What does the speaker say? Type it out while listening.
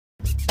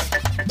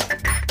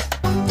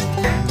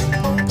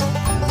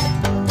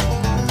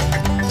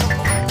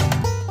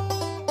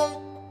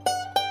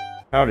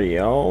Howdy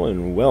y'all,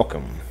 and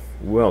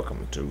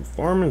welcome to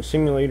Farming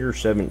Simulator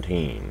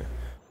 17.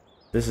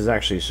 This is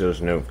actually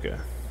Sosnovka,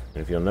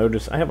 and if you'll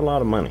notice I have a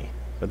lot of money,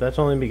 but that's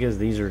only because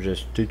these are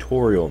just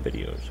tutorial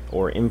videos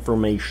or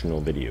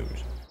informational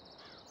videos.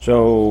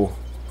 So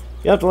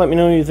you have to let me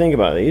know what you think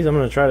about these. I'm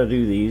going to try to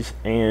do these,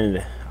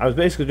 and I was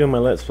basically doing my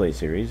Let's Play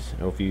series.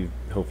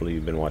 Hopefully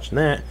you've been watching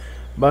that,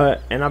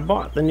 and I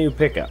bought the new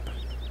pickup.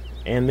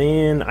 And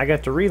then I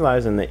got to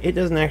realizing that it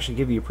doesn't actually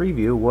give you a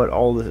preview what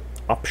all the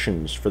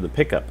options for the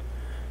pickup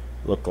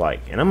look like.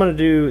 And I'm going to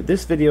do,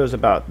 this video is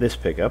about this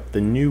pickup, the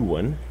new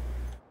one.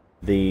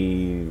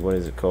 What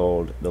is it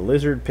called? The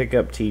Lizard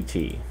Pickup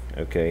TT.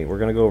 Okay, we're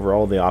going to go over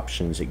all the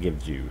options it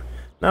gives you.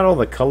 Not all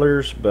the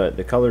colors, but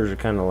the colors are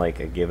kind of like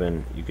a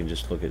given. You can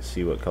just look at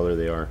see what color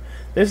they are.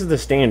 This is the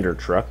standard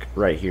truck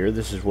right here.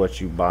 This is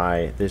what you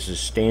buy. This is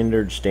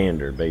standard,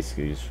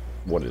 basically is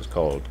what it's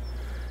called.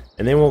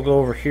 And then we'll go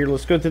over here.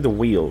 Let's go through the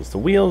wheels. The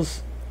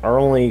wheels are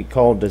only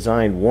called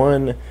design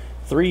 1,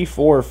 3,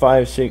 4,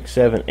 5, 6,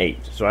 7,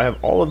 8. So I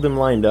have all of them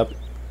lined up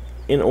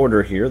in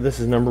order here. This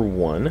is number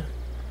 1.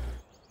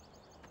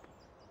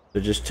 So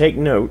just take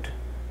note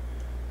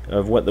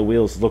of what the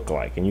wheels look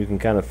like, and you can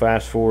kind of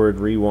fast forward,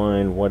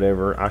 rewind,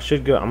 whatever. I'm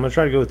going to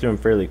try to go through them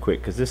fairly quick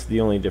because this is the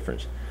only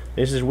difference.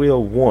 This is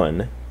wheel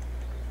 1.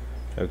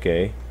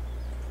 Okay.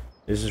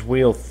 This is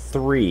wheel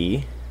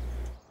 3.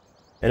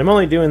 And I'm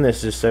only doing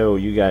this just so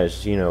you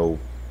guys,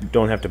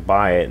 don't have to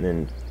buy it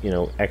and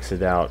then,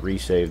 exit out,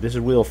 resave. This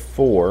is wheel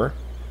 4.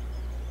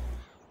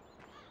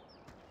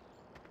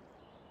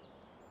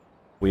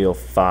 Wheel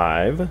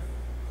 5.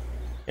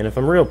 And if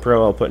I'm real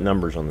pro, I'll put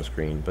numbers on the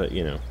screen, but,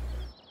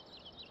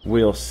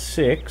 Wheel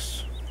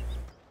 6.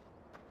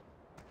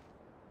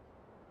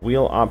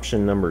 Wheel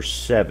option number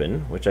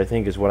 7, which I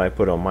think is what I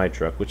put on my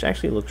truck, which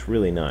actually looks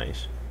really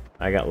nice.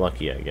 I got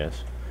lucky, I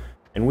guess.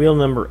 And wheel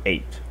number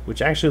 8,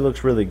 which actually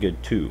looks really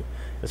good too.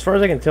 As far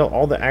as I can tell,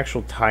 all the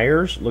actual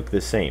tires look the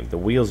same. The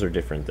wheels are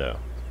different though.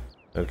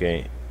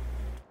 Okay,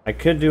 I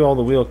could do all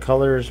the wheel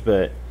colors,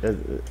 but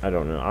I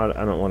don't know.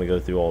 I don't want to go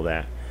through all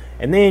that.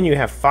 And then you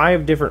have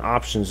 5 different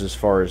options as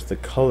far as the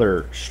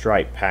color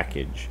stripe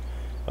package.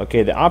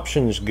 Okay, the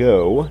options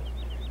go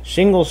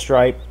single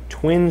stripe,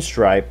 twin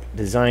stripe,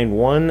 design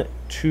 1,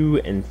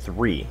 2, and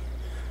 3.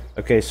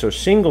 Okay, so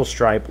single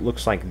stripe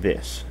looks like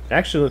this. It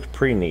actually looks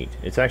pretty neat.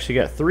 It's actually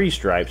got 3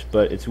 stripes,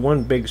 but it's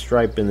one big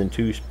stripe and then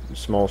 2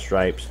 small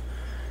stripes.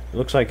 It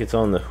looks like it's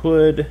on the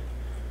hood,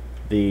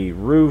 the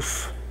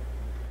roof,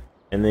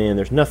 and then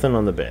there's nothing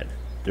on the bed.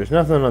 There's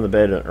nothing on the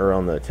bed or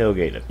on the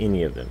tailgate of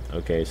any of them.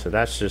 Okay, so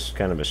that's just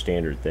kind of a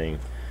standard thing.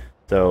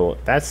 So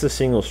that's the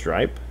single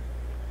stripe.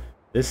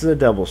 This is a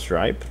double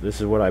stripe.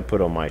 This is what I put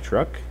on my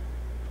truck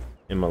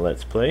in my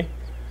Let's Play.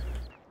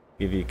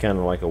 Give you kind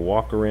of like a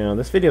walk around.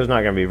 This video is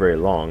not going to be very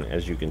long,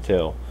 as you can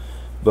tell,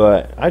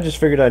 but I just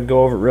figured I'd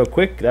go over it real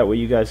quick. That way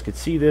you guys could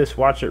see this,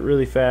 watch it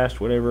really fast,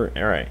 whatever.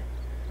 All right,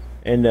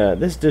 and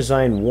this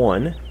design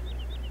 1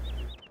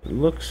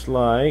 looks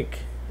like,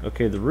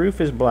 okay, the roof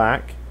is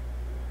black,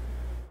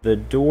 the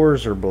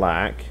doors are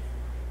black,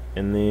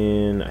 and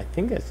then I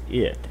think that's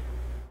it.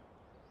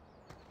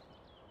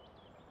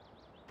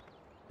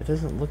 It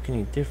doesn't look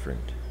any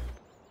different.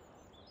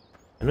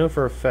 I know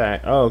for a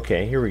fact. Oh,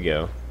 okay, here we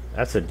go.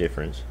 That's a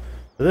difference.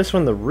 So this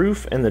one, the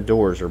roof and the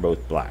doors are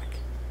both black.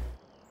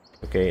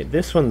 Okay,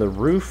 this one, the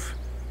roof,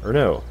 or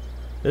no,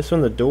 this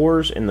one, the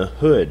doors and the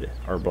hood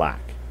are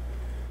black.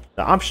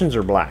 The options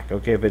are black.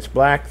 Okay, if it's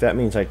black, that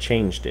means I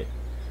changed it.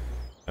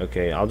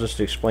 Okay, I'll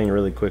just explain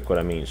really quick what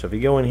I mean. So if you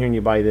go in here and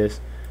you buy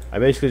this, I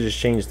basically just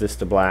changed this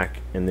to black,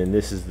 and then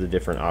this is the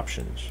different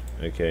options.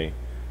 Okay,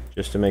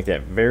 just to make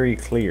that very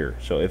clear.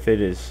 So if it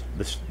is,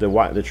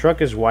 the truck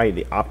is white,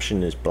 the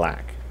option is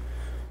black.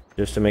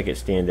 Just to make it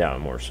stand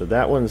out more. So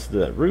that one's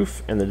the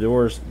roof and the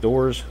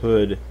doors,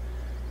 hood.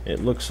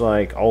 It looks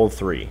like all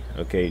 3.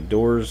 Okay,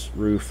 doors,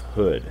 roof,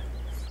 hood.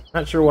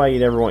 Not sure why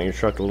you'd ever want your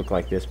truck to look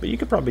like this, but you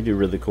could probably do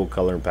really cool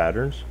color and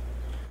patterns.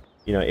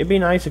 It'd be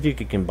nice if you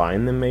could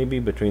combine them maybe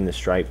between the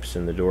stripes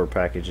and the door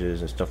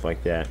packages and stuff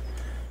like that.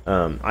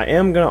 I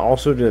am going to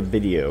also do a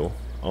video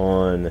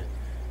on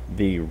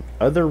the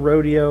other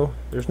rodeo.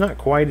 There's not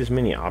quite as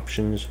many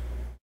options.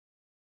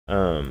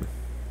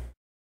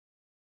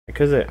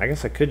 Because I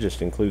guess I could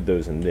just include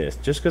those in this,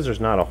 just because there's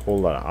not a whole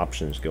lot of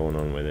options going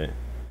on with it.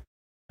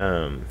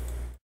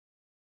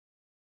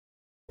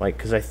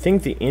 Because I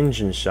think the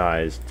engine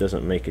size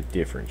doesn't make a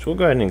difference. We'll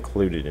go ahead and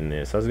include it in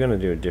this. I was going to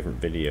do a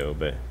different video,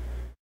 but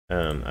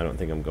I don't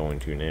think I'm going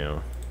to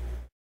now.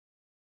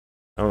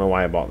 I don't know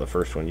why I bought the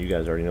first one. You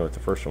guys already know what the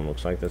first one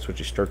looks like. That's what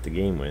you start the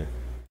game with.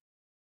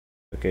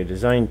 Okay,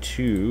 design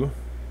 2,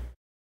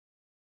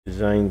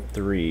 design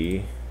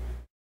 3,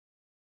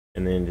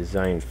 and then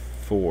design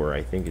 4,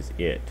 I think is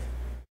it.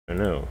 I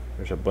know,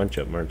 there's a bunch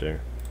of them, aren't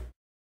there?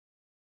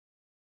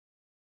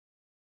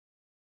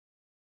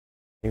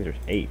 I think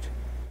there's 8.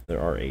 There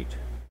are 8.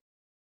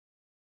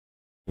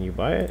 Can you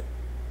buy it?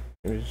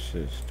 There's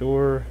a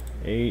store,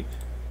 8.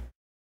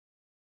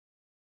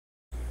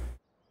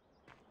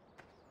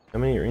 How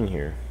many are in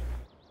here?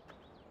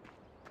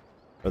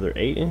 Are there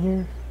 8 in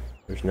here?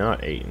 There's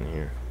not 8 in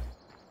here.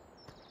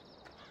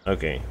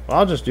 Okay, well,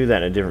 I'll just do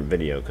that in a different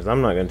video, because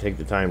I'm not going to take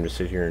the time to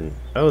sit here and...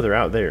 Oh, they're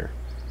out there.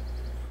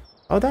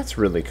 Oh, that's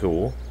really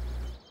cool.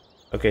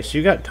 Okay, so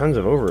you got tons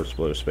of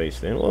overflow space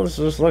then. Well, let's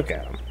just look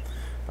at them.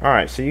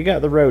 Alright, so you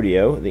got the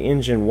Rodeo, the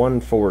engine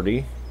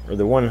 140, or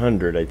the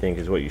 100, I think,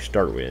 is what you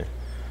start with.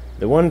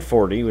 The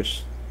 140,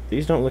 which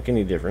these don't look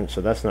any different, so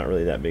that's not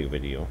really that big of a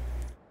deal.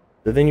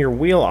 So then your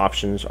wheel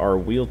options are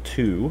wheel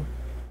 2,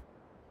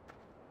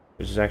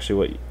 which is actually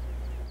what...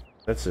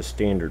 That's a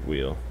standard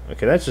wheel.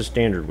 Okay, that's a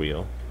standard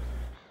wheel.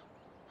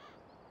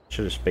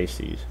 Should have spaced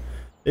these.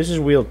 This is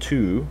wheel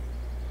 2.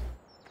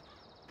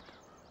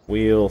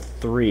 Wheel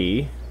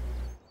 3.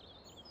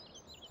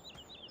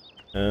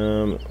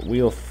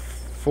 Wheel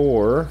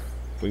 4.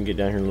 If we can get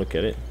down here and look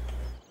at it.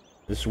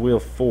 This is wheel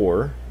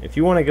 4. If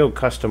you want to go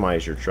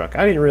customize your truck.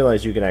 I didn't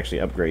realize you could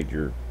actually upgrade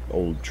your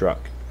old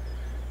truck.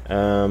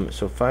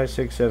 So 5,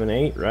 6, 7,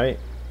 8, right?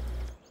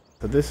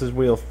 So this is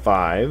wheel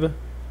 5.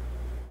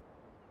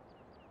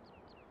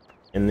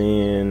 And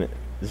then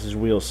this is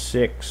wheel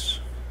 6.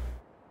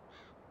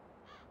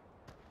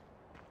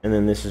 And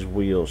then this is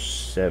wheel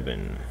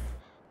 7.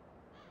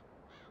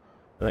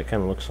 That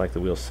kind of looks like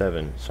the wheel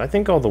 7. So I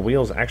think all the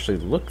wheels actually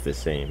look the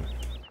same.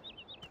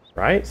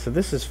 Right? So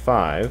this is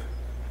 5.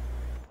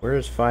 Where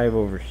is 5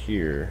 over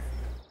here?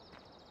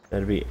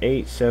 That'd be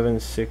 8, 7,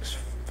 6,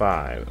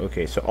 5.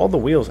 Okay, so all the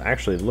wheels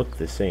actually look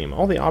the same.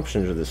 All the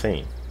options are the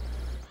same.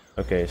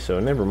 Okay, so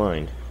never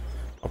mind.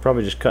 I'll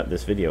probably just cut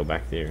this video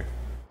back there.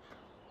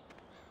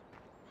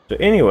 So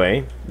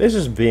anyway, this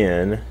has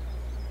been...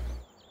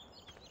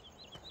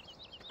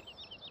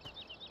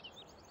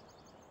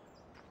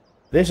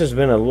 This has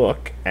been a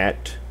look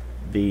at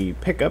the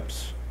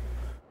pickups,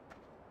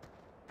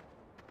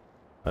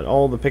 at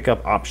all the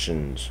pickup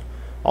options.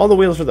 All the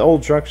wheels for the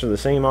old trucks are the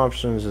same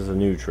options as the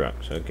new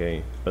trucks,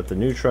 okay? But the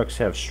new trucks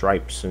have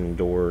stripes and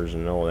doors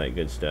and all that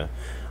good stuff.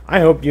 I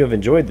hope you have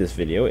enjoyed this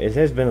video. It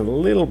has been a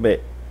little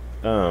bit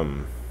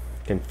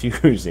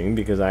confusing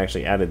because I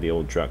actually added the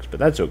old trucks, but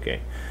that's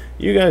okay.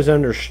 You guys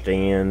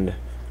understand.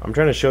 I'm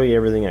trying to show you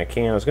everything I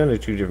can. I was going to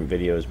do 2 different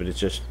videos, but it's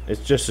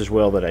just as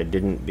well that I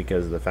didn't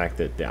because of the fact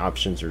that the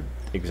options are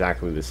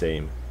exactly the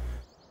same.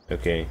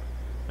 Okay.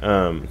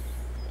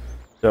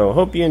 So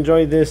hope you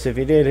enjoyed this. If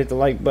you did, hit the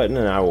like button,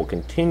 and I will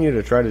continue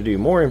to try to do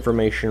more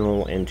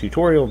informational and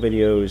tutorial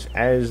videos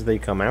as they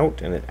come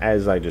out and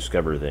as I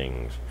discover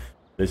things.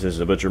 This is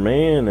the Butcher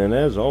Man, and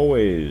as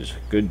always,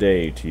 good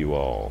day to you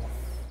all.